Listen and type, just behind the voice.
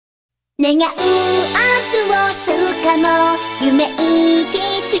願う明日をつかもう夢行き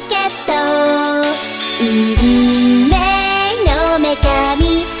チケット、運命の女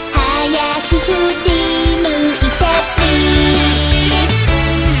神早く振り向いて Please。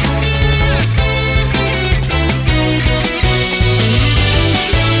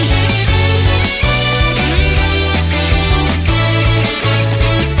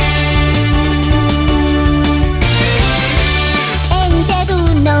 エンジェル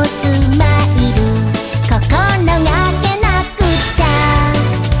のスマイル心がけなくちゃ、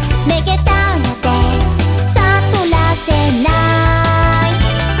めげたらで悟らせない、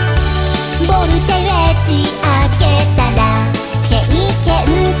ボルテージ上げたら経験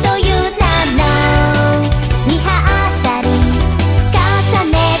という名のリハーサル重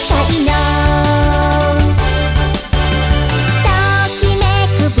ねたいの、ときめ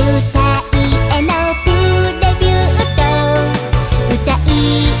く舞台へのプレビューと歌い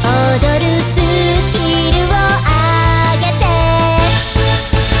踊るスキルを上げて、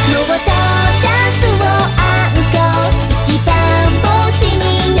もっとチャンスをアンコール一番星に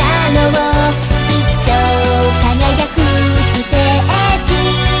なろう、きっと輝くステージ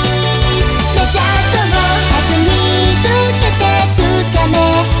目指そうはず見つけてつかめ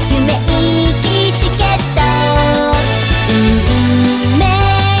夢行きチケット、運命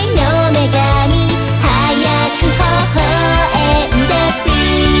の女神早く微笑んで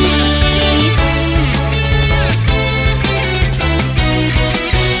Please。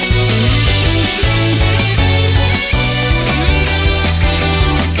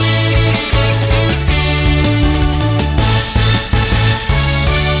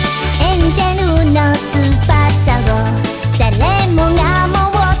 エンジェルの翼を誰もが持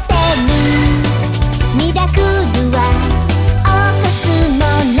ってる、ミラクルは起こすも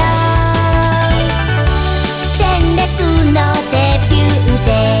の、鮮烈のデビューで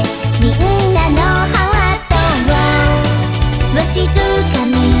みんなのハートをわしづか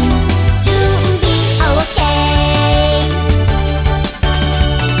み、準備 OK、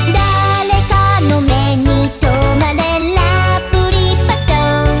 誰かの目に留まれラブリパッション、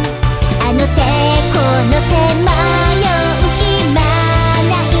あの手この手迷う暇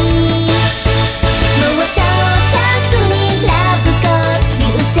ない、もっとチャンスにラブコール、流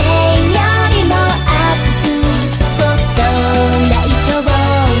星よりも熱くスポットライトを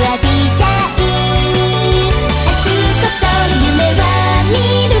浴びたい、明日こそ夢は見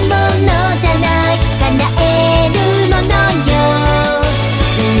るものじゃない叶えるものよ、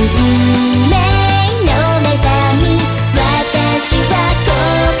運命の女神私はこ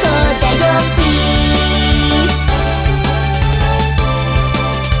こだよ Please。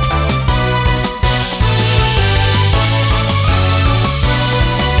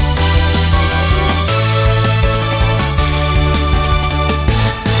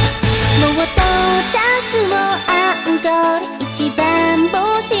 もっとチャンスをアンコール一番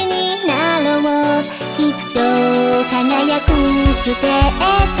星になろう、きっと輝くステー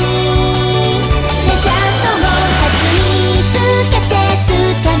ジ